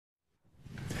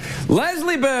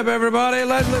Leslie Bibb, everybody.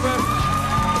 Leslie Bibb.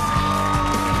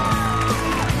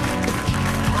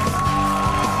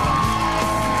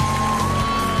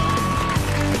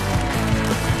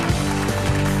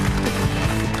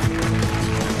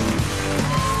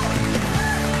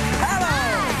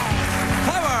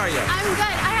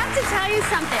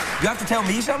 Something. You have to tell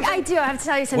me something? I do. I have to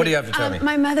tell you something. What do you have to tell me?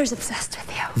 My mother's obsessed with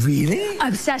you. Really?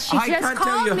 Obsessed. She I just can't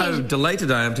called tell you me. how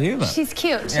delighted I am to hear that. She's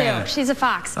cute, too. Yeah. She's a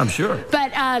fox. I'm sure.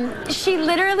 But she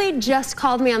literally just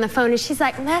called me on the phone, and she's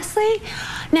like, Leslie,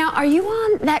 now, are you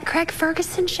on that Craig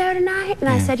Ferguson show tonight? And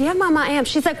I said, yeah, Mom, I am.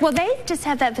 She's like, well, they just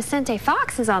have that Vicente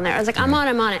Fox is on there. I was like, I'm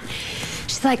on it.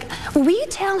 She's like, well, will you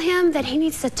tell him that he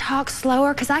needs to talk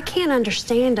slower? Because I can't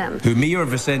understand him. Who, me or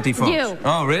Vicente Fox? You.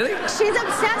 Oh, really? She's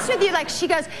obsessed with you. Like, she's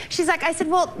like, I said,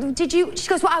 well, did you? She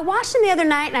goes, well, I watched him the other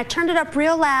night, and I turned it up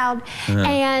real loud,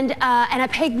 and I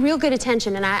paid real good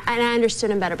attention, and I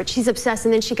understood him better. But she's obsessed,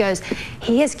 and then she goes,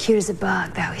 he is cute as a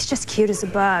bug, though. He's just cute as a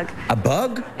bug. A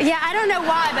bug? Yeah, I don't know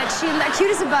why, but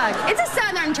cute as a bug. It's a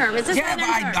Southern term. It's a Southern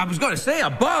term. I was going to say, a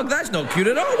bug? That's not cute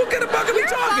at all. What kind of bug are we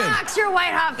talking? You're a fox. You're a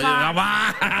white hot fox.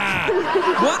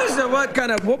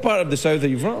 What part of the South are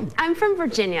you from? I'm from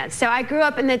Virginia, so I grew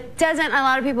up in the desert. A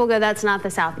lot of people go, that's not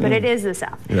the South, but it is the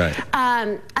South. Right.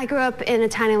 I grew up in a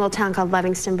tiny little town called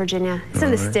Livingston, Virginia. It's in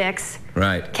the sticks.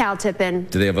 Right. Cow tipping.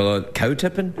 Do they have a lot of cow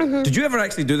tipping? Did you ever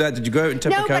actually do that? Did you go out and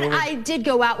tip a cow? No, but I did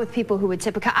go out with people who would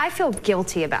tip a cow. I feel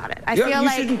guilty about it. I feel you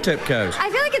like shouldn't tip cows. I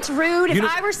feel like it's rude. If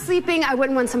I were sleeping, I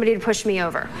wouldn't want somebody to push me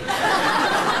over.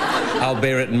 I'll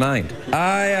bear it in mind. You remember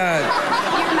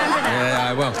that? Yeah,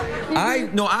 I will.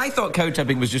 No, I thought cow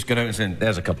tipping was just going out and saying,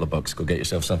 there's a couple of bucks, go get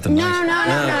yourself something nice.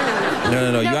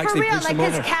 No, you actually push them over.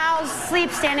 Like, because cows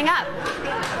sleep standing up.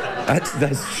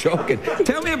 That's shocking.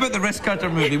 Tell me about the Wrist Cutter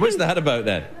movie. What's that about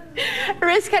then?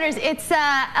 Wrist Cutters, it's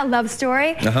a love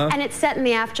story, and it's set in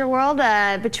the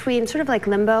afterworld, between sort of like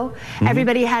limbo.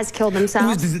 Everybody has killed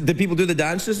themselves. Do people do the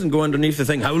dances and go underneath the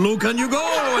thing? How low can you go?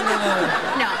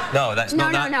 No, that's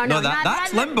not that. No,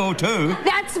 that's limbo too.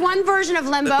 That's one version of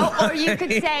limbo, or you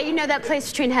could say, you know, that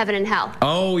place between heaven and hell.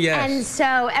 Oh, yes. And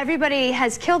so everybody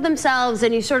has killed themselves,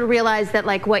 and you sort of realize that,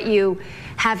 like, what you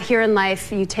have here in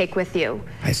life, you take with you.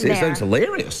 I see. It sounds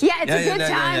hilarious. Yeah, it's a good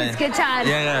time. It's a good time.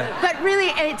 But really,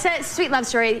 it's a sweet love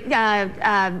story.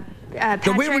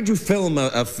 So where would you film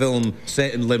a film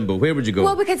set in limbo? Where would you go?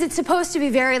 Well, because it's supposed to be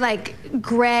very, like,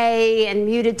 gray and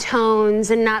muted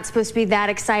tones and not supposed to be that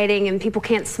exciting, and people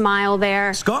can't smile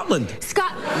there. Scotland. You know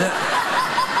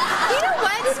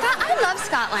what? I love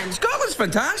Scotland. Scotland's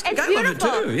fantastic. It's beautiful.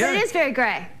 I love it too. Yeah. But it is very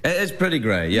grey. It is pretty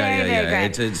grey. Yeah, very grey.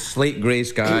 It's slate grey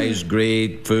skies,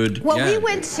 grey food. Well, we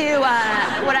went to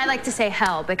what I like to say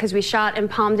hell, because we shot in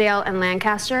Palmdale and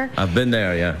Lancaster. I've been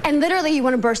there, yeah. And literally, you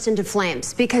want to burst into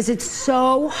flames because it's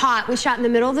so hot. We shot in the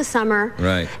middle of the summer.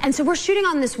 Right. And so we're shooting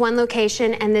on this one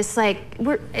location, and this, like,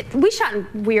 we shot in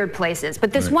weird places,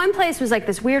 but this one place was like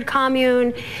this weird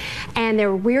commune, and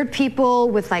there were weird people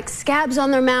with, like, scabs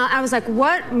on their mouth. I was like,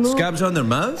 what? Scabs on their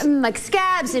mouths? Like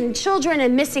scabs and children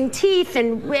and missing teeth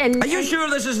and Are you sure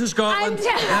this isn't Scotland? I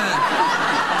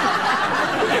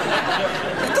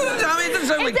mean, it doesn't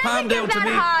sound like Palmdale to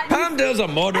me. Palmdale's a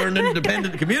modern,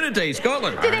 independent community.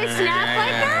 Scotland. Do they snap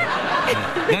like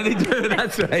that? Yeah, they do.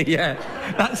 That's right. Yeah,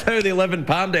 that's how they live in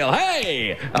Palmdale.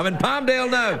 Hey, I'm in Palmdale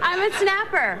now. I'm a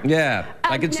snapper. Yeah,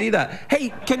 I can see that.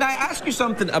 Hey, can I ask you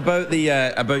something about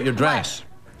your dress? What?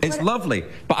 It's lovely,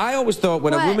 but I always thought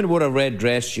when a woman wore a red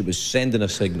dress, she was sending a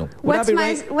signal. What's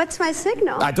my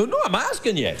signal? I don't know. I'm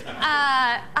asking you.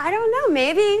 I don't know.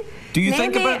 Maybe. Do you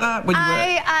think about that when you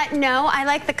wear it? No, I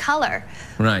like the color.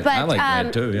 Right. But, I like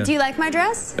red too. Yeah. Do you like my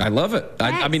dress? I love it.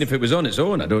 I mean, if it was on its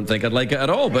own, I don't think I'd like it at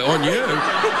all. But on you,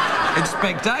 it's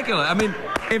spectacular. I mean,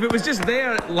 if it was just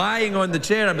there lying on the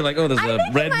chair, I'd be like, oh, there's a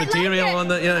red material on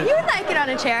the. You would like it on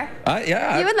a chair.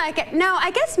 Yeah. You would like it. No,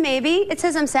 I guess maybe. It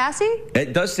says I'm sassy.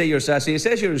 It does say you're sassy. It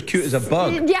says you're as cute as a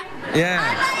bug. Yeah. Yeah.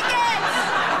 I like it.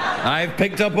 I've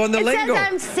picked up on the lingo. It says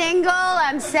I'm single,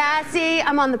 I'm sassy,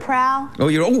 I'm on the prowl.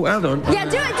 Oh, well done. Yeah,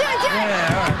 do it. Yeah,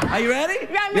 all right. Are you ready?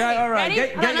 Yeah, I'm ready. Yeah, all right.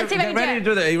 Ready? Get ready to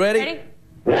do that. Are you ready? Ready?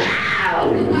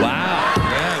 Wow.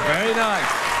 Yeah, very nice.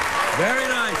 Very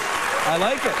nice. I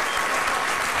like it.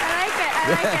 I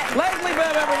like it. Leslie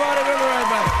Bibb, everybody. We'll be right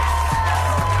back.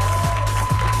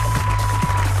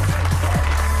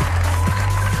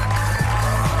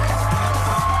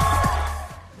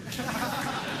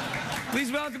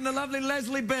 Please welcome the lovely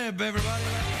Leslie Bibb, everybody.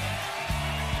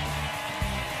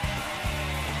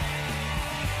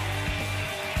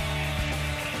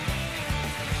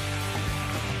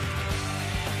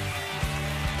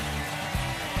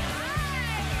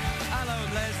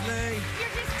 You're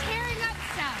just tearing up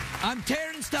stuff. I'm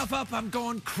tearing stuff up. I'm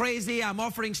going crazy. I'm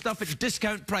offering stuff at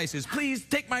discount prices. Please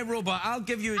take my robot. I'll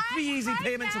give you 3 easy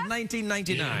payments of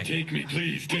 $19.99. Yeah, take me,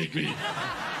 please, take me.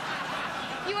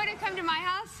 You want to come to my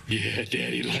house? Yeah,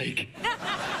 Daddy, like.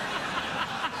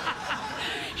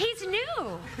 He's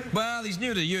new. Well, he's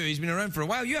new to you. He's been around for a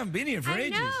while. You haven't been here for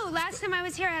ages. I know. Last time I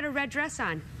was here, I had a red dress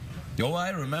on. Oh, I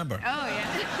remember. Oh,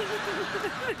 yeah.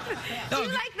 Do you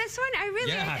like this one? I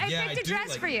picked a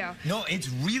dress for you. No, it's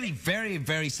really very,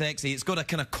 very sexy. It's got a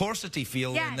kind of corsety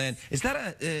feel. Yes. And then, is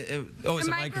that it's a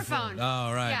microphone.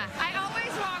 Oh, right. Yeah, I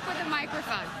always walk with a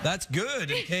microphone. That's good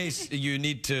in case you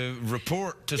need to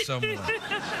report to someone.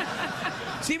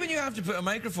 See, when you have to put a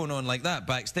microphone on like that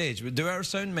backstage, do our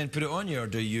sound men put it on you, or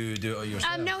do you do it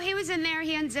yourself? No, he was in there.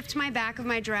 He unzipped my back of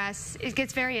my dress. It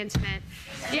gets very intimate.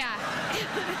 Yeah.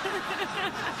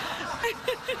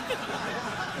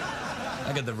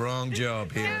 I got the wrong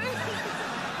job here.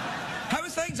 How are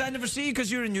things? I never see you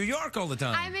because you're in New York all the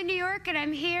time. I'm in New York and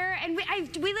I'm here, and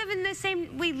we live in the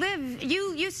same.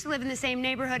 You used to live in the same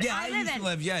neighborhood. Yeah, I used to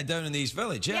live down in the East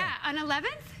Village. Yeah. Yeah, on 11th.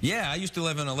 Yeah, I used to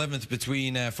live on 11th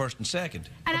between 1st and 2nd,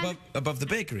 And above the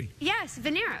bakery. Yes,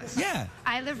 Veneros. Yeah.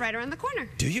 I live right around the corner.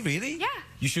 Do you really? Yeah.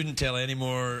 You shouldn't tell any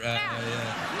more.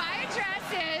 My address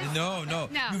is. No.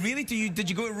 You really? Did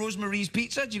you go to Rosemarie's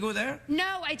Pizza? Did you go there?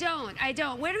 No, I don't.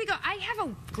 Where do we go? I have a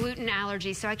gluten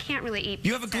allergy, so I can't really eat pizza.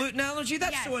 You have a gluten allergy?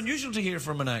 That's Yes. so unusual to hear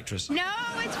from an actress. No,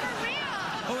 it's for real.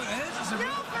 Oh, it is? Is it No,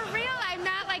 real? for real. I'm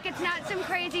not like it's not some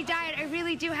crazy diet. I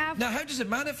really do have. Now, how does it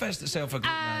manifest itself, a gluten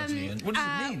allergy? And what does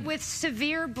it mean? With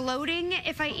severe bloating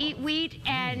if I eat wheat,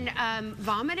 and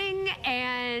vomiting,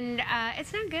 and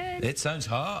it's not good. It sounds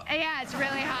hot. Yeah, it's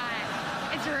really hot.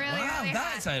 It's really, Wow, really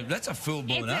hot. that's a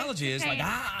full-blown allergy. It's like,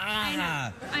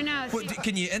 I know. What,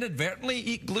 can you inadvertently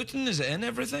eat gluten? Is it in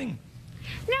everything?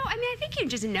 No, I mean, I think you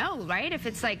just know, right? If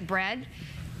it's like bread,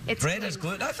 it's Bread is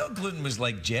gluten? I thought gluten was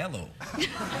like Jell-O.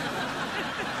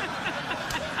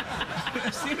 I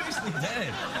seriously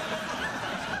did.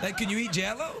 Like, can you eat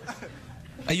Jell-O?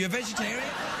 Are you a vegetarian?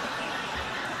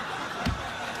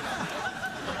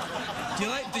 Do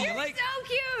you like? So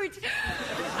cute.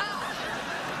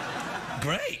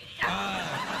 Great.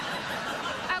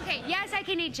 Okay, yes, I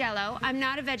can eat Jell-O. I'm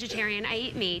not a vegetarian. I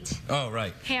eat meat. Oh,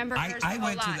 right. Hamburgers,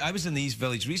 I was in the East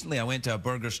Village recently. I went to a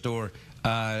burger store.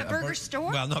 A burger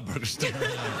store? Well, not burger store.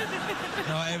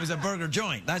 No, it was a burger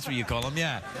joint. That's what you call them,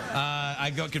 yeah. I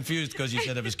got confused because you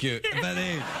said it was cute. But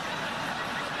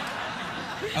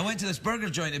I went to this burger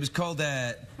joint. It was called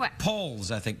what?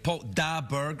 Paul's, I think. Da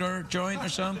Burger Joint or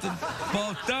something.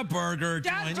 Paul, Da Burger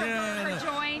Joint. Burger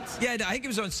Joint. Yeah, I think it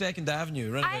was on 2nd Avenue,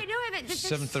 right? I know of it.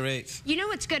 7th or 8th. You know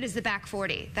what's good is the Back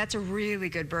 40. That's a really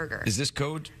good burger. Is this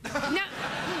code? No.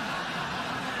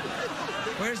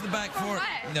 Where's the Back 40?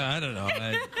 What? No, I don't know.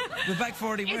 The Back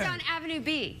 40 where? It's on Avenue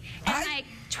B. At like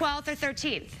 12th or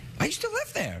 13th. I used to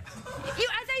live there. I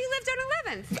thought you lived on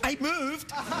 11th. I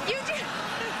moved. You did.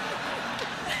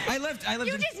 I lived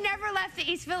You just never left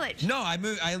the East Village. No, I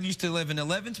moved. I used to live in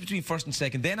 11th between 1st and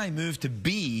 2nd. Then I moved to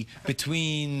B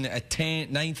between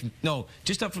 9th. No,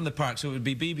 just up from the park. So it would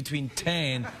be B between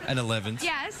 10 and 11th.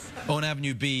 Yes. On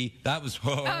Avenue B. That was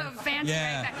Oh, fancy.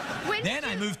 Yeah. Right. Then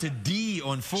I moved to D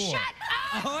on 4. Shut up.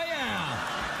 Oh yeah.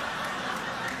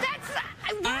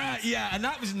 What? Yeah, and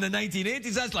that was in the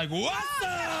 1980s. That's like, what's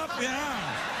up?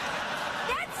 Yeah.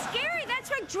 That's scary.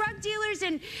 That's like drug dealers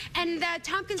and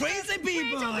Tompkins. Crazy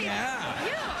people. Yeah.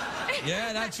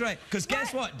 Yeah, that's right. Because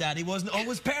guess what? Daddy wasn't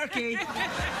always perky. Yeah,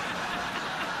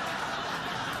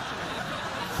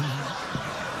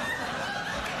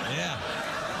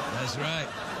 that's right.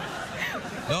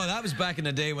 Oh, that was back in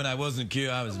the day when I wasn't cute.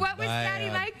 I was. What was Daddy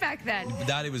like back then?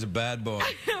 Daddy was a bad boy.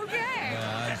 Okay.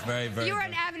 Yeah, that's very, very. You were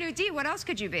on Avenue D. What else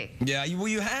could you be? Yeah,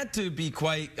 you had to be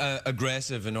quite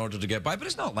aggressive in order to get by, but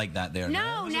it's not like that there.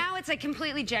 No, now it's like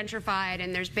completely gentrified,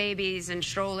 and there's babies and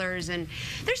strollers, and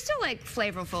there's still like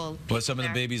flavorful. But some of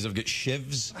the babies have got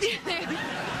shivs. They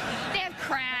have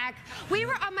crack. We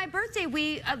were on my birthday.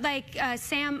 We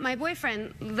Sam, my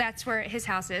boyfriend. That's where his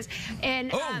house is.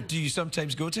 And do you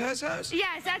sometimes go to his house?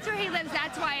 Yes, that's where he lives.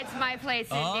 That's why it's my place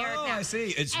in New York now. I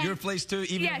see. It's your place too,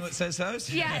 even though it says house.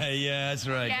 Yes. Yeah, that's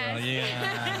right, yes. girl.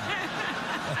 Yeah.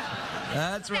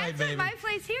 That's right, baby. That's what my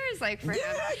place here is like for him.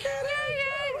 Yeah, I get it.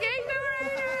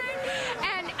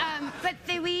 And but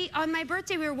on my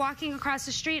birthday we were walking across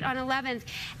the street on 11th,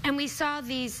 and we saw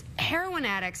these heroin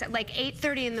addicts at like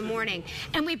 8:30 in the morning,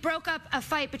 and we broke up a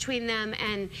fight between them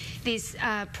and these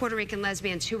Puerto Rican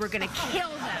lesbians who were going to kill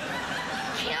them.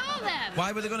 Kill them.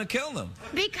 Why were they going to kill them?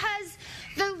 Because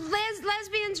the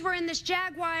lesbians were in this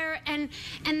Jaguar, and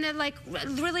the like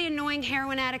really annoying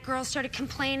heroin addict girls started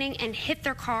complaining and hit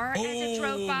their car as it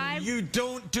drove by. you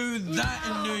don't do that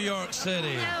in New York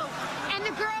City. No. And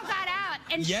the girl got out.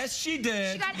 And yes, she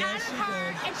did. She got out of the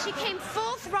car and she came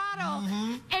full throttle.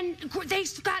 And they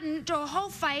got into a whole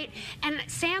fight. And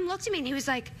Sam looked at me and he was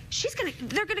like,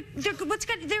 they're gonna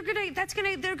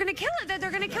kill her.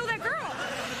 They're gonna kill that girl.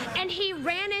 And he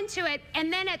ran into it.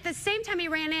 And then at the same time he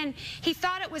ran in, he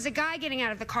thought it was a guy getting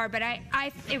out of the car, but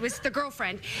it was the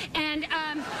girlfriend. And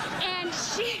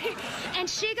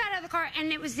she got out of the car,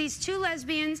 and it was these two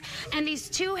lesbians and these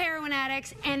two heroin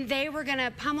addicts, and they were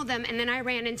gonna pummel them. And then I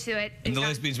ran into it. And the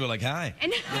lesbians were like, hi.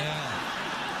 And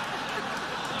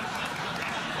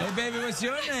hey, baby, what's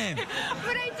your name?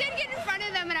 But I did get in front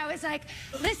of them, and I was like,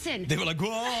 listen. They were like,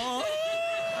 whoa.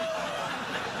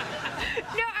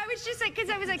 No, I was just like, because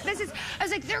I was like,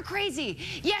 they're crazy.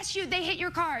 Yes, they hit your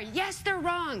car. Yes, they're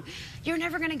wrong. You're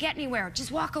never going to get anywhere.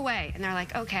 Just walk away. And they're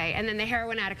like, okay. And then the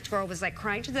heroin addict girl was like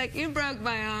crying. She's like, you broke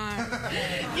my arm.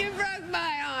 You broke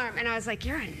my arm. And I was like,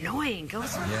 you're annoying. Go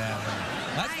somewhere. Yeah.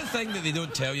 That's the thing that they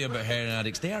don't tell you about heroin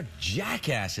addicts. They are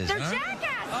jackasses. They're jackasses.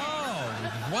 Oh,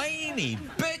 whiny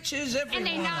bitches everywhere. And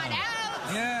they nod out.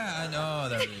 Yeah, I know.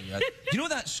 You know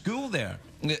that school there,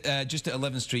 just at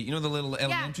 11th Street? You know the little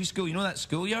elementary school? You know that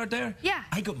schoolyard there? Yeah.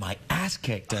 I got my ass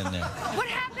kicked in there. What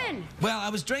happened? Well, I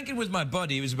was drinking with my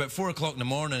buddy. It was about 4 o'clock in the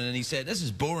morning, and he said, this is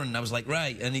boring. And I was like,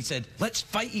 right. And he said, let's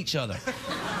fight each other.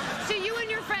 So you and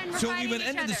your friend were so fighting we went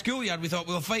into the schoolyard. We thought,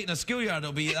 we'll fight in a schoolyard.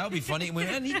 That'll be funny.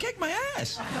 And he kicked my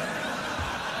ass.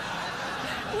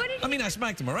 What did I mean, I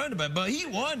smacked him around a bit, but he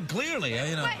won, clearly.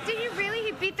 You know. What, did he really?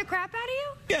 He beat the crap out of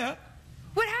you? Yeah.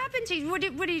 What happened to you? What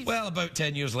did he... Well, about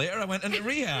 10 years later, I went into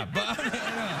rehab. But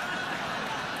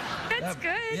That's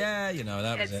good. Yeah, you know,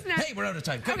 that was it. Not... Hey, we're out of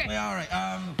time. Quickly, okay. All right.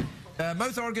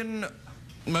 Mouth organ.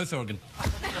 Mouth organ. That's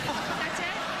it?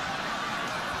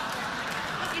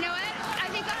 You know what? I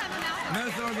think I'll have a mouth organ.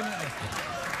 Mouth organ.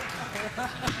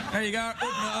 There you go. Open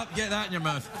it up. Get that in your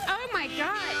mouth. Oh, my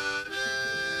God.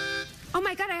 Oh,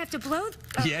 my God, I have to blow...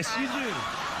 Oh, yes, you do.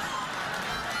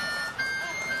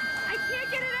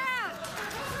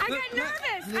 I got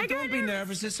nervous. Don't be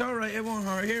nervous. It's all right. It won't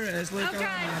hurt. Here it is. Look. Okay.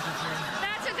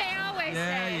 That's what they always say.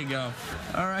 There you go.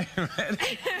 All right.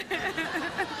 Ready?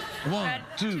 1,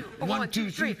 2, 1,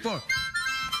 2, 3, 4.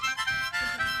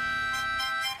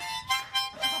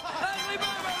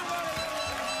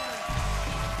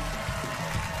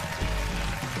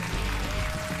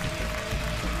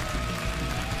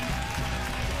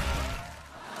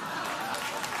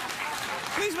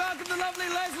 Please welcome the lovely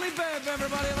Leslie Bibb,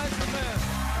 everybody. Leslie Bibb.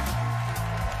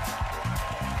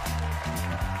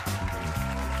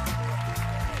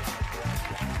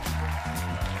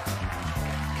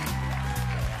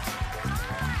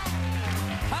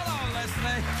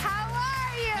 How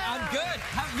are you? I'm good.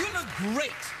 You look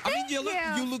great.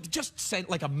 You look just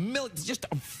like a milk. Just a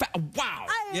wow.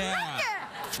 I like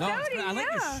it. No, So do I like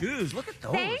you. your shoes. Look at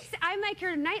those. Thanks. I like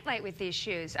your nightlight with these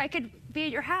shoes. I could be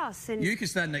at your house and. You could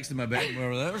stand next to my bed and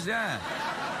wear those. Yeah.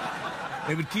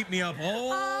 It would keep me up all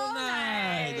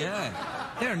night.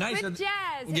 Yeah. They're nice. With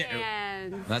jazz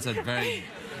hands. That's a very.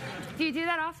 Do you do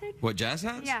that often? What, jazz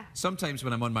hands? Yeah. Sometimes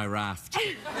when I'm on my raft.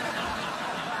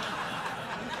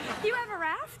 You have a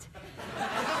raft?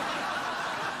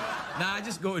 Nah, I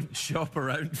just go and shop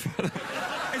around for it.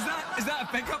 Is that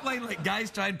a pickup line? Like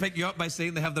guys try and pick you up by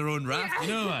saying they have their own raft? Yeah.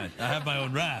 You know what? I have my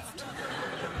own raft.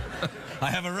 I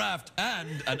have a raft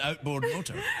and an outboard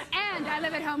motor. And I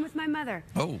live at home with my mother.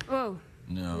 Oh. Oh.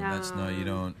 No, that's no, you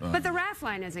don't. But the raft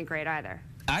line isn't great either.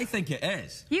 I think it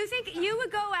is. You think you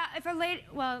would go out if a lady...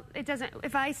 Well, it doesn't...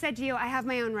 If I said to you, I have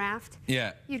my own raft...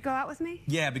 Yeah. You'd go out with me?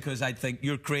 Yeah, because I'd think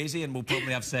you're crazy and we'll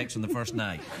probably have sex on the first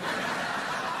night.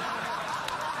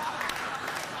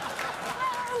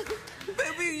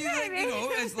 You know,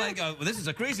 it's like, well, this is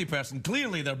a crazy person.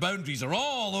 Clearly, their boundaries are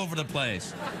all over the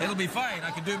place. It'll be fine. I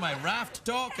can do my raft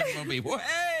talk and it'll be,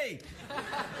 hey!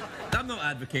 I'm not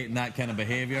advocating that kind of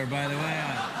behaviour, by the way.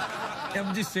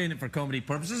 I'm just saying it for comedy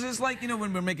purposes. It's like, you know,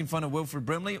 when we're making fun of Wilfred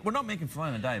Brimley, we're not making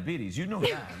fun of diabetes. You know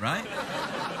that, right?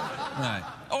 Right.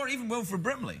 Or even Wilfred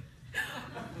Brimley.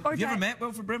 Have you ever met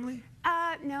Wilfred Brimley?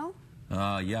 No.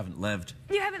 Oh, you haven't lived.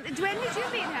 You haven't... When did you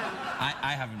meet him?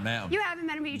 I haven't met him. You haven't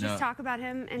met him, but you just talk about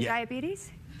him and diabetes?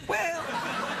 Well,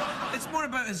 it's more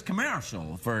about his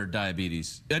commercial for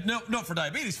diabetes. No, not for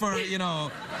diabetes, for, you know,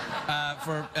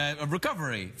 for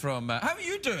recovery from... how are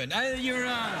you doing?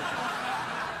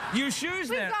 Your shoes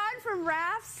there. We've gone from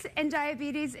rafts and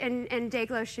diabetes and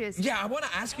Dayglow shoes. Yeah, I want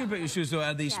to ask you about your shoes, though.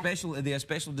 Are they special? Are they a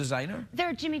special designer?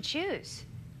 They're Jimmy Choos.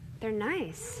 They're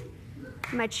nice.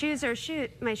 My shoes are shoes.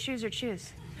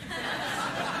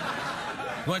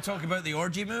 You want to talk about the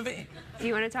Orgy movie? Do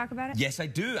you want to talk about it? Yes, I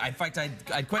do. In fact,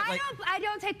 I'd quite like... I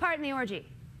don't take part in the orgy.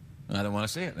 I don't want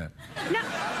to see it then. No.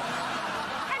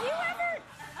 Have you ever...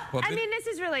 What, I mean, this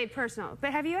is really personal,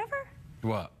 but have you ever?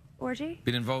 What? Orgy?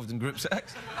 Been involved in group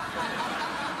sex?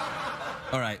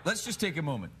 All right, let's just take a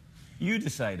moment. You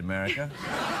decide, America.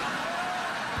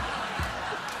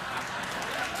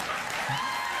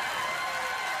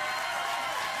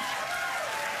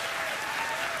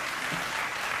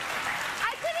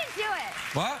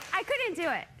 What? I couldn't do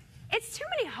it. It's too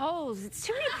many holes. It's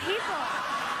too many people.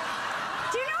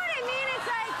 Do you know what I mean? It's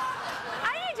like,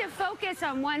 I need to focus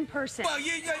on one person. Well,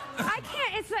 I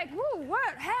can't. It's like, whoa,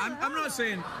 what? Hell, I'm not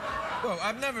saying... Well,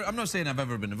 I'm not saying I've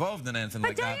ever been involved in anything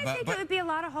like that. But don't you think it would be a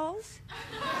lot of holes?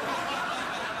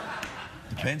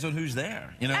 Depends on who's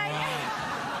there, you know?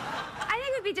 I think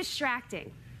it would be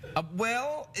distracting.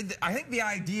 Well, I think the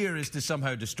idea is to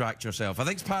somehow distract yourself. I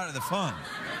think it's part of the fun.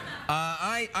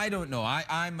 I don't know.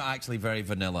 I'm actually very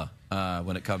vanilla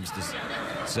when it comes to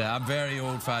sex. I'm very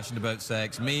old-fashioned about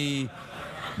sex. Me,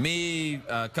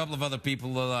 a couple of other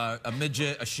people, a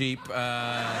midget, a sheep,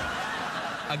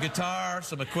 a guitar,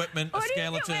 some equipment, a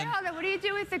skeleton. Wait, hold on. What do you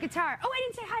do with the guitar? Oh, I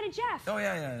didn't say hi to Jeff. Oh,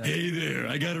 yeah. Hey there,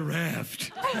 I got a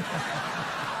raft.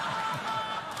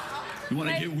 You want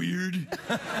to get weird?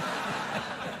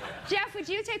 Jeff, would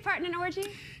you take part in an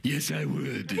orgy? Yes, I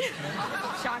would.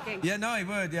 Shocking. Yeah, no, I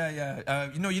would,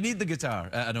 yeah. You know, you need the guitar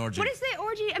at an orgy. What is the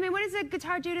orgy? I mean, what does the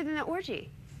guitar do to the orgy?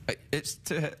 It's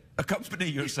to accompany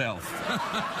yourself.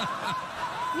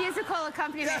 Musical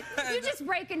accompaniment. You just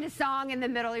break into song in the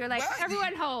middle. You're like,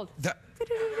 everyone hold.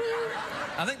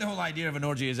 I think the whole idea of an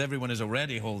orgy is everyone is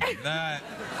already holding.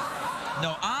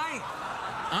 No,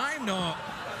 I'm not...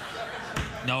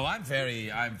 No, I'm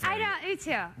very... I don't, me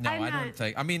too. No, I don't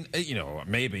think... I mean, you know,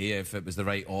 maybe if it was the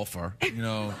right offer, you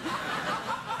know...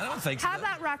 I don't think so. How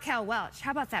about Raquel Welch? How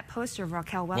about that poster of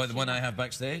Raquel Welch? What, the one I have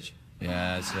backstage?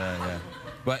 Yeah, it's, yeah.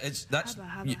 But that's...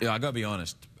 How about? I gotta be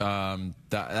honest.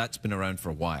 That's been around for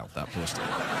a while, that poster.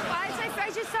 I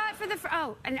just saw it for the...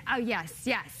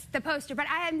 yes, the poster. But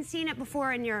I hadn't seen it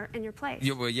before in your place.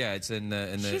 Yeah, well, yeah, it's in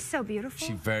the... She's so beautiful.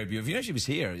 She's very beautiful. You know, she was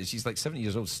here. She's like 70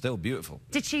 years old, still beautiful.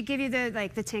 Did she give you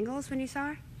the tingles when you saw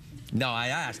her? No, I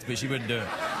asked, but she wouldn't do it.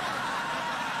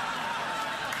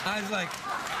 I was like...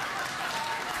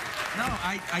 No,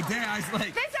 I did. I was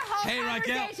like... This whole hey,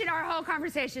 conversation, Raquel. our whole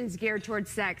conversation is geared towards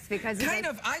sex because... Kind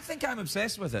of. I think I'm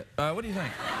obsessed with it. What do you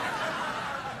think?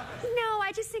 No,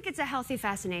 I just think it's a healthy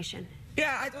fascination.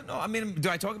 Yeah, I don't know. I mean, do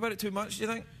I talk about it too much, do you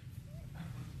think?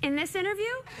 In this interview?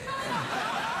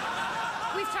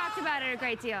 We've talked about it a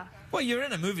great deal. Well, you're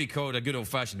in a movie called A Good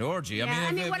Old-Fashioned Orgy. Yeah,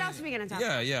 I mean, what else are we going to talk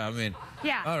about? Yeah, I mean...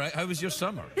 Yeah. All right, how was your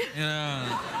summer?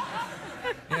 Yeah.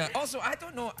 Also, I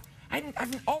don't know...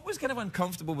 I'm always kind of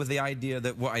uncomfortable with the idea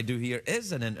that what I do here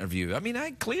is an interview. I mean,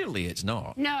 clearly it's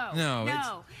not.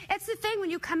 No. It's the thing when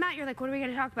you come out, you're like, what are we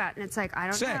going to talk about? And it's like, I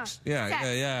don't know. Sex.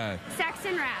 Yeah. Sex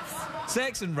and rafts.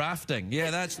 Sex and rafting.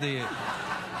 Yeah, that's the...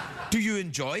 Do you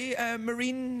enjoy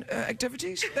marine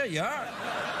activities? There you are.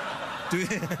 Do you?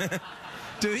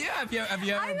 Have you ever...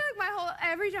 I like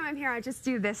every time I'm here, I just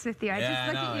do this with you. I just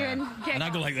look at you and giggle. And I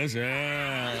go like this.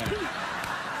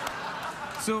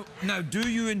 So, now, do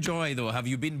you enjoy, though? Have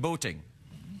you been boating?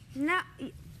 No,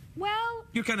 well...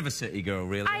 You're kind of a city girl,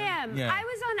 really. I am. Yeah.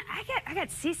 I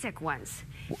got seasick once.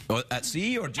 At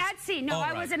sea or just... At sea. No,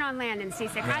 I wasn't on land and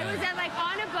seasick. Right. I was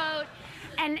on a boat,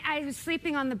 and I was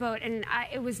sleeping on the boat, and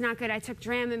it was not good. I took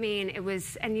Dramamine.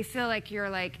 And you feel like you're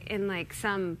in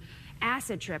some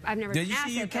acid trip. I've never done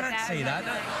acid. You can't say that.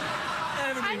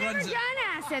 I've never done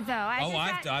acid,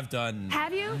 though. I've done...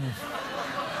 Have you?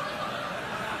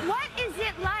 What is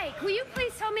it like? Will you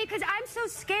please tell me? Because I'm so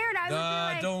scared. I would be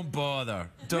like... Don't bother.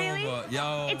 Really?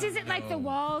 Is it no. like the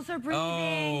walls are breathing?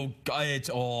 Oh, God,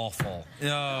 it's awful.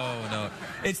 No.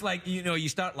 It's like, you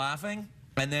start laughing,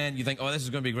 and then you think, oh, this is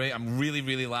going to be great. I'm really,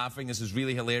 really laughing. This is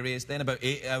really hilarious. Then about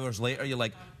 8 hours later, you're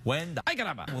like, when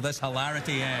will this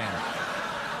hilarity end?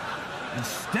 And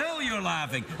still you're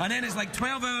laughing. And then it's like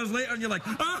 12 hours later, and you're like,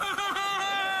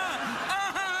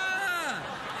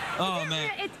 Oh,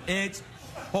 man. It's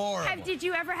horrible. Did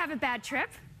you ever have a bad trip?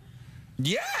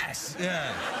 Yes!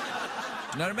 Yeah.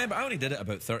 Now, remember, I only did it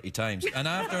about 30 times. And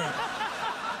after...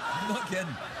 I'm not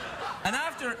kidding. And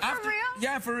after... For real?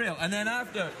 Yeah, for real. And then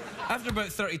after about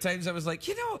 30 times, I was like,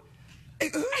 who's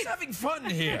having fun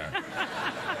here?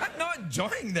 I'm not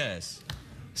enjoying this.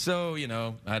 So,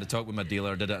 I had to talk with my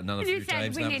dealer, did it another few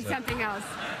times. We need something else.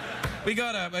 We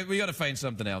gotta find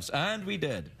something else. And we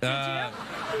did.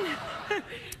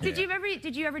 Did you?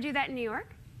 Did you ever do that in New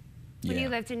York? When you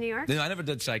lived in New York? No, I never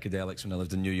did psychedelics when I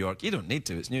lived in New York. You don't need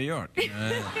to. It's New York.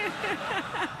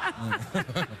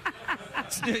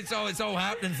 it's all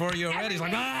happening for you already. It's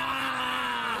like,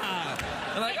 ah!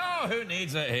 They're like, oh, who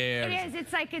needs it here? It is.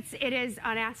 It's like it is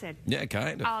on acid. Yeah,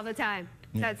 kind of. All the time.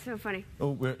 Yeah. That's so funny. Oh,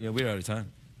 we're out of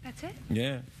time. That's it?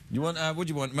 Yeah. You want, what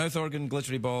do you want? Mouth organ,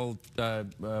 glittery ball,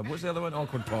 what's the other one?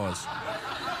 Awkward pause.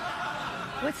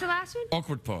 What's the last one?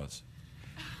 Awkward pause.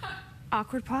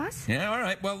 Awkward pause? Yeah, all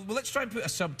right. Well, let's try and put a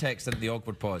subtext in the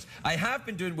awkward pause. I have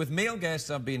been doing, with male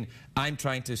guests, I'm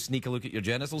trying to sneak a look at your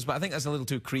genitals, but I think that's a little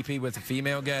too creepy with a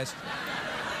female guest.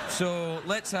 So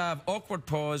let's have awkward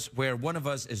pause where one of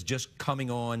us is just coming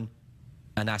on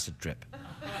an acid drip.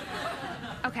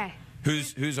 Okay.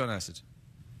 Who's on acid?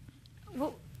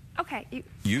 Well, okay.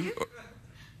 You?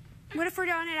 What if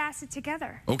we're on an acid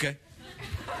together? Okay.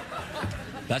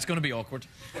 That's going to be awkward.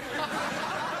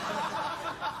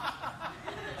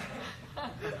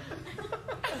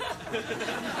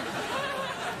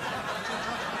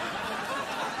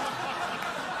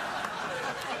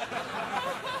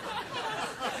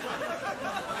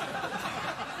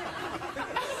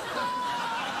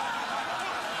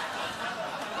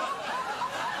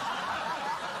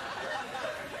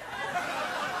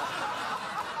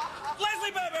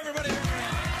 Leslie Bibb, everybody!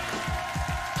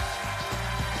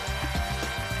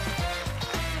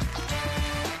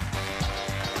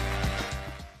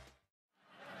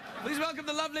 Please welcome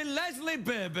the lovely Leslie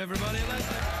Bibb, everybody.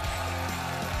 Leslie.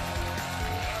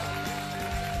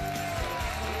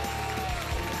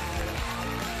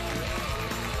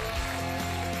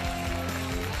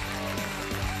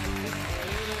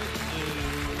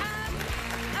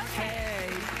 Okay.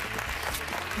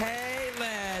 Hey,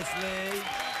 Leslie.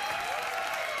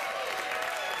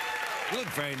 You look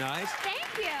very nice. Thank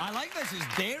you. I like this.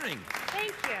 It's daring.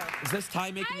 Thank you. Is this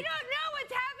tie making I don't know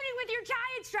what's happening with your tie.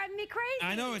 It's driving me crazy.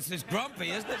 I know, it's just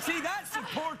grumpy, isn't it? See, that's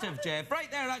supportive, Jeff. Right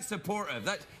there, that's supportive.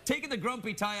 That's taking the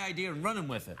grumpy tie idea and running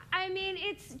with it. I mean,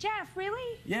 it's Jeff,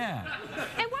 really? Yeah.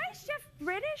 And why is Jeff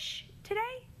British today?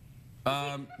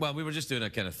 Well, we were just doing a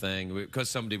kind of thing. Because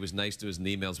somebody was nice to us in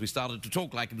the emails, we started to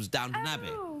talk like it was Downton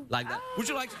Abbey. Like that. Would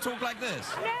you like to talk like this?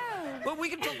 No. Well, we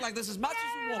can talk like this as much as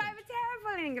you No, want. I have a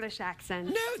terrible English accent.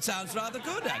 No, it sounds rather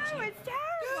good, actually. No, it's terrible.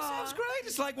 Yeah, it sounds great.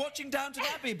 It's like watching Downton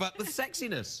Abbey, but with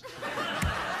sexiness.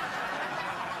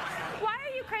 Why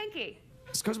are you cranky?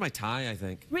 It's because of my tie, I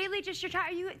think. Really, just your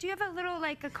tie? Do you have a little,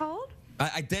 like, a cold?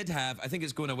 I did have, I think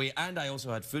it's going away, and I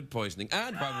also had food poisoning,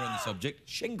 and while we're on the subject,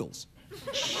 shingles.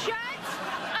 Shut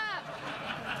up!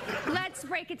 Let's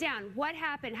break it down. What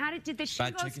happened? How did the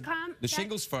shingles come? The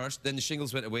shingles first, then the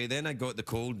shingles went away, then I got the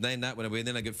cold, then that went away,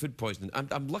 then I got food poisoning.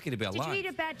 I'm lucky to be alive. Did you eat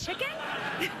a bad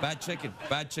chicken?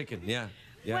 Bad chicken, yeah.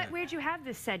 Yeah. Where'd you have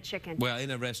this said chicken? Well,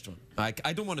 in a restaurant. I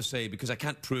don't want to say because I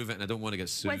can't prove it and I don't want to get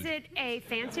sued. Was it a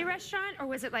fancy restaurant or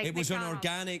was it like It was McDonald's?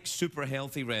 an organic, super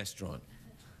healthy restaurant.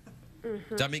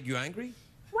 Does that make you angry?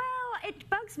 Well, it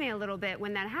bugs me a little bit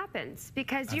when that happens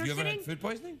because you're Have you sitting... ever had food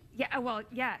poisoning? Yeah, well,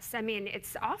 yes. I mean,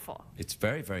 it's awful. It's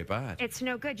very, very bad. It's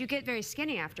no good. You get very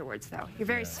skinny afterwards, though. You're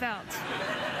very svelte.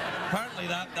 Apparently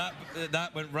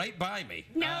that went right by me.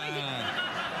 No, it didn't.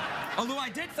 Although I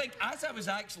did think, as I was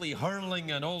actually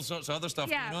hurling and all sorts of other stuff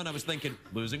going on, I was thinking,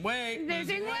 losing weight.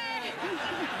 Losing weight.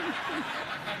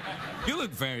 You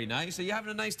look very nice. Are you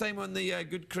having a nice time on the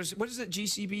Good Christian... What is it,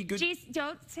 GCB?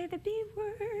 Don't say the B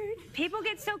word. People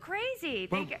get so crazy.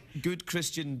 Well, Good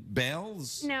Christian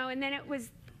Bells? No, and then it was...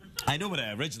 I know what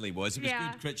it originally was. It was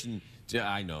Good Christian...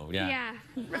 I know, yeah.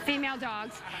 Yeah, female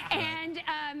dogs. And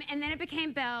then it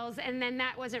became Bells, and then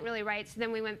that wasn't really right, so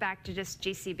then we went back to just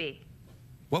GCB.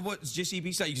 Well, what's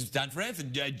GCB say? You can stand for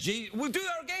anything. We'll do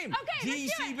our game. Okay,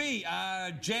 let's do it.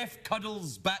 GCB, Jeff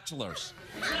Cuddles Bachelors.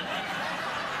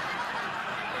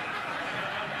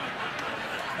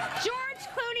 George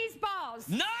Clooney's balls.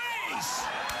 Nice!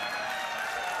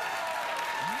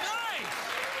 Nice!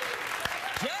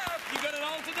 Jeff, you got it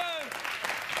all to do.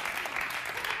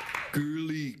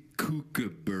 Girly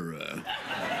Kookaburra.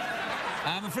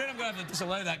 I'm afraid I'm going to have to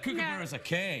disallow that. Kookaburra is a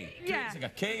K. Yeah. It's like a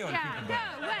K on Yeah, Kookaburra.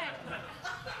 no, what?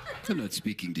 I'm not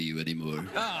speaking to you anymore.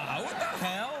 Ah, what the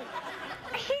hell?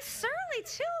 He's surly,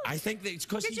 too. I think that it's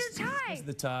because It's your tie. It's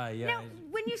the tie, yeah. Now,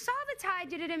 when you saw the tie,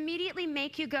 did it immediately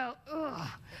make you go, ugh?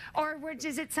 Or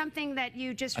is it something that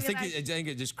you just I realized? think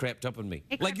it just crept up on me.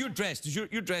 It Like crept your up. dress. Does your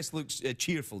dress looks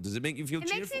cheerful? Does it make you feel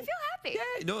cheerful? It makes me feel happy.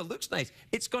 Yeah, no, it looks nice.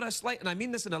 It's got a slight, and I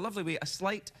mean this in a lovely way, a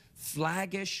slight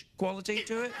flaggish quality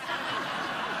to it.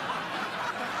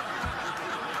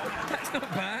 That's not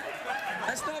bad.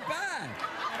 That's not bad.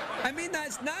 I mean,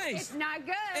 that's nice. It's not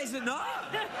good. Is it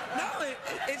not? No,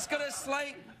 it's got a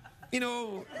slight, you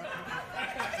know...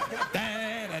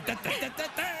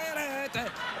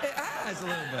 just a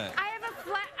little bit. I have a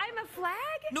flag. I'm a flag?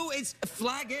 No, it's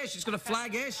flag-ish. It's got a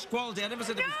flag-ish quality. I never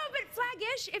said it No, was... but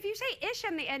flag-ish, if you say ish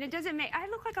on the end, it doesn't make... I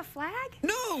look like a flag?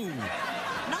 No! No,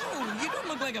 you don't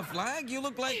look like a flag. You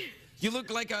look like... You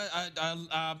look like hey,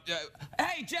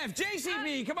 Jeff,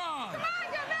 JCB, come on! Come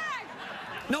on, go back!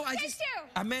 No,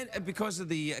 I meant because of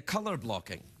the color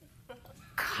blocking.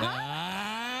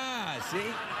 Ah, see?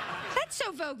 That's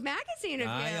so Vogue magazine of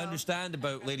you. I understand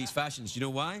about ladies' fashions. You know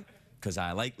why? Because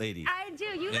I like ladies. I do.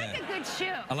 You like a good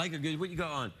shoe. I like a good... What you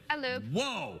got on? A loop.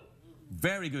 Whoa!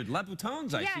 Very good.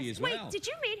 Louboutins, I see as well. Wait, did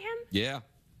you meet him? Yeah,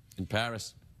 in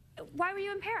Paris. Why were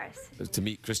you in Paris? To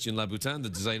meet Christian Louboutin, the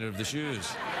designer of the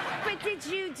shoes. But did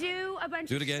you do a bunch of shows?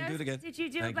 Do it again, do it again. Did you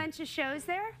do a bunch of shows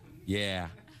there? Yeah.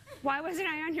 Why wasn't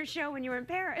I on your show when you were in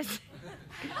Paris?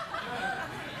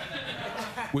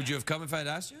 Would you have come if I'd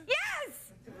asked you?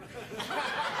 Yes!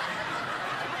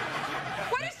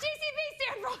 What does GCB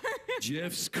stand for?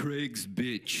 Jeff's Craig's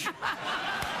bitch.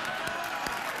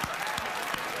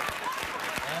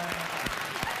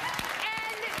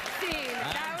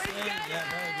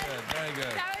 Very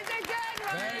good. That was a good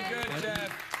one. Very good,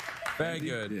 Jeff. Very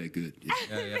good. Yeah, good.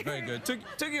 Yeah, very good.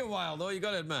 Took you a while, though, you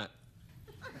got to admit.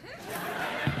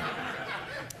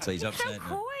 So he's upset so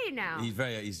coy now.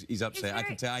 He's upset. I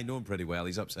can tell. I know him pretty well.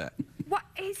 He's upset. What?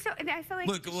 He's so... I feel like...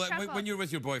 Look, when you're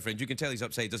with your boyfriend, you can tell he's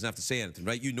upset. He doesn't have to say anything,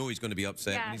 right? You know he's going to be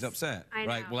upset when he's upset. I know.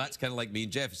 Right, well, that's kind of like me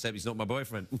and Jeff, except he's not my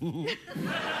boyfriend.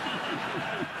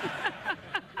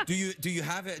 Do you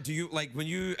have it? Do you, like, when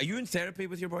you... Are you in therapy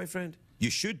with your boyfriend? You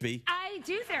should be. I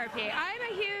do therapy. I'm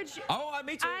a huge... Oh,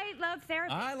 me too. I love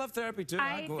therapy. I love therapy, too.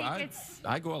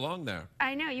 I go along there.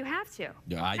 I know, you have to.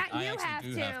 Yeah, I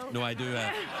actually do have to. No, I do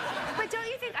have to. But don't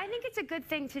you think... I think it's a good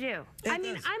thing to do. I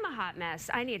mean, I'm a hot mess.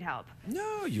 I need help.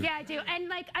 No, you... Yeah, I do. And,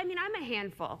 like, I mean, I'm a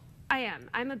handful. I am.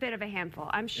 I'm a bit of a handful.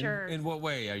 I'm sure... In what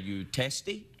way? Are you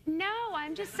testy? No,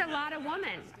 I'm just a lot of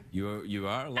woman. You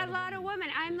are a lot of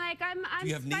woman. I'm like, I'm Do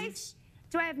you have needs?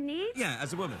 Do I have needs? Yeah,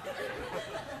 as a woman.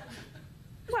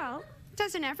 Well,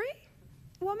 doesn't every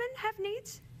woman have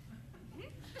needs?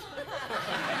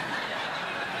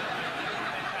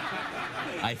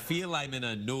 I feel I'm in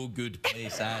a no good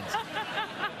place, ads. I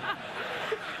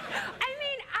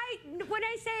mean, when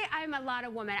I say I'm a lot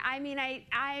of woman, I mean I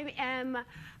am.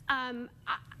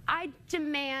 I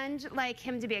demand like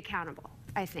him to be accountable.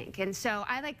 I think, and so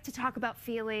I like to talk about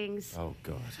feelings. Oh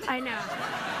God. I know.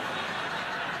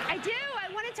 I do. I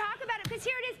want to talk about it because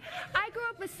here it is. I grew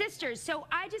up with sisters, so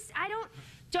I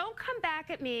don't come back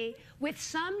at me with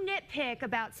some nitpick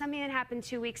about something that happened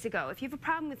 2 weeks ago. If you have a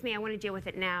problem with me, I want to deal with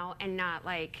it now and not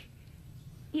like,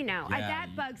 you know,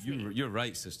 that bugs me. You're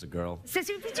right, sister girl.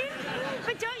 Sister, but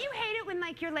don't you hate it when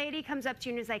like your lady comes up to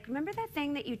you and is like, remember that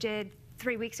thing that you did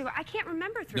 3 weeks ago? I can't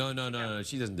remember 3 weeks ago. No,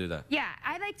 she doesn't do that. Yeah,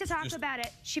 I like to talk about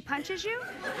it. She punches you?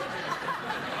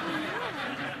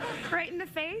 Right in the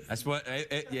face? That's what,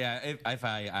 if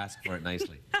I ask for it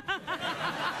nicely.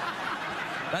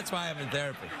 That's why I'm in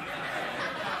therapy.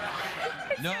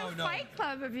 It's so Fight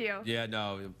Club of you. Yeah,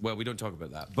 no, well, we don't talk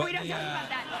about that. But we don't talk about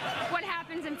that. What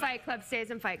happens in Fight Club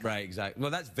stays in Fight Club. Right, exactly.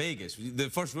 Well, that's Vegas. The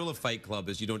first rule of Fight Club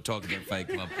is you don't talk about Fight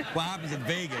Club. What happens in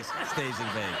Vegas stays in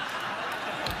Vegas.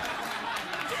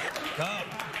 Come.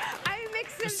 I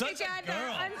mix them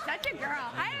together. I'm such a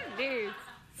girl. I have news.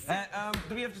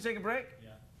 Do we have to take a break? Yeah.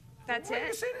 That's Why it? are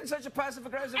you saying it in such a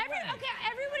passive-aggressive way? Okay,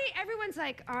 everyone's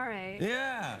like, all right.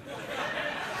 Yeah.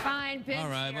 Fine, bitch. All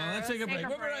right, well, let's take a break.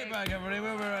 We'll be right back, everybody.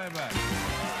 We'll be right back.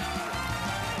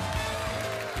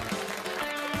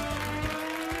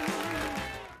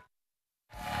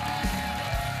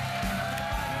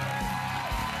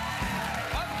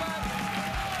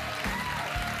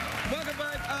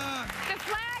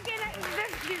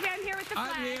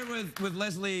 I'm here with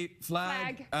Leslie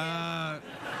Flagg.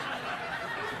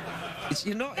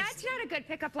 You know, that's not a good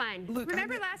pickup line. Look,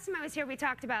 remember last time I was here, we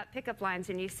talked about pickup lines,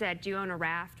 and you said, "Do you own a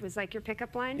raft?" Was like your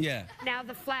pickup line. Yeah. Now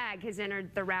the flag has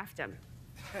entered the raftum.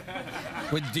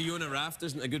 Wait, do you own a raft?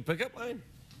 Isn't a good pickup line?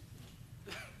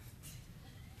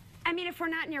 I mean, if we're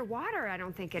not near water, I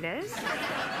don't think it is.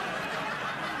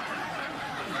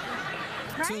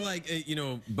 Right? So, like, you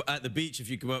know, at the beach, if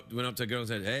you went up to a girl and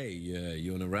said, "Hey,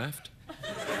 you own a raft?" I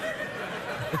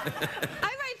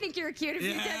might think you're cute if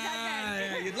you said that.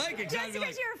 Yeah, you'd like it. Just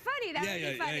because you're funny, that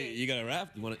would be funny. Hey, you got a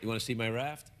raft? You want to see my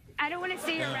raft? I don't want to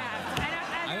see your raft.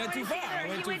 I went too far.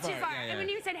 You went too far. And when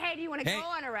you said, "Hey, do you want to go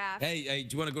on a raft?" Hey,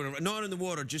 do you want to go on a raft? Not in the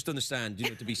water, just on the sand, you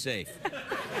know, to be safe.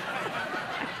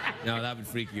 No, that would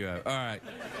freak you out. All right.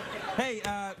 Hey,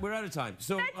 we're out of time.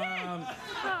 So,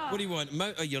 what do you want?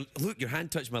 Look, your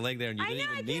hand touched my leg there, and you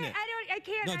didn't even mean it. I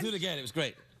can't. No, do it again. It was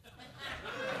great.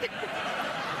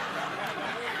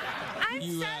 I'm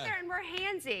Southern. We're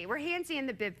handsy. We're handsy in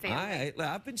the Bibb family.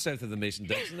 I've been south of the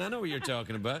Mason-Dixon. I know what you're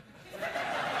talking about.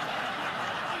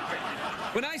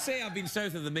 When I say I've been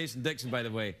south of the Mason-Dixon, by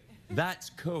the way, that's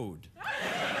code.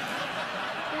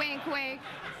 Wink, wink.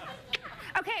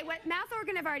 Okay, what mouth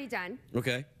organ I've already done.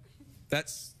 Okay.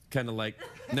 That's kind of like,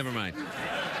 never mind.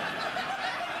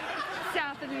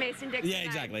 South of the Mason-Dixon. Yeah,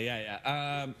 exactly.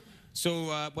 Yeah.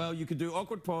 Well, you could do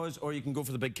awkward pause, or you can go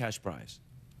for the big cash prize.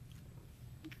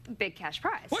 Big cash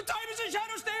prize. What time is it,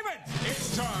 Shadow Steven?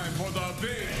 It's time for the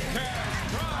big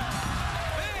cash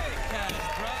prize. Big cash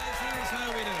prize. Here's how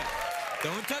we do it.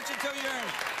 Don't touch it till you're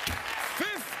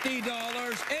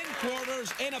 $50 in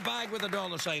quarters in a bag with a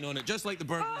dollar sign on it, just like the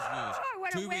Burgers News.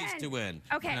 What a 2 ways to win.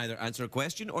 Okay. You can either answer a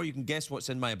question or you can guess what's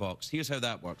in my box. Here's how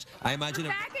that works. I imagine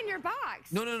back in your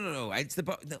box. No. It's the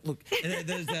box. Look,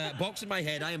 there's a box in my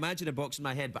head. I imagine a box in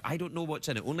my head, but I don't know what's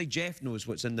in it. Only Jeff knows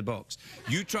what's in the box.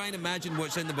 You try and imagine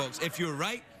what's in the box. If you're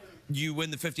right, you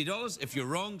win the $50. If you're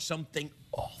wrong, something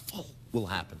awful will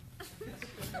happen.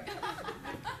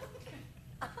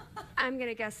 I'm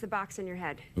gonna guess the box in your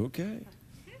head. Okay.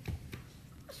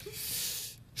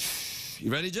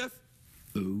 You ready, Jeff?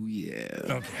 Oh, yeah.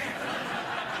 Okay.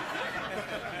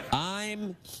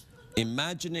 I'm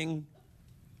imagining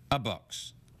a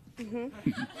box. Mm-hmm.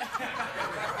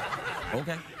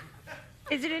 Okay.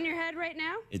 Is it in your head right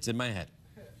now? It's in my head.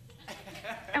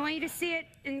 I want you to see it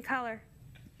in color.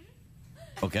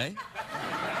 Okay.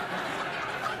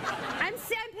 I'm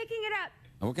picking it up.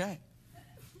 Okay.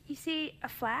 You see a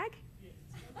flag?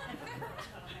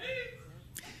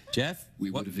 Jeff?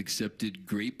 We would have accepted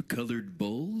grape-colored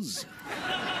bowls.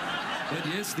 But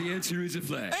yes, the answer is a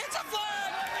flag. It's a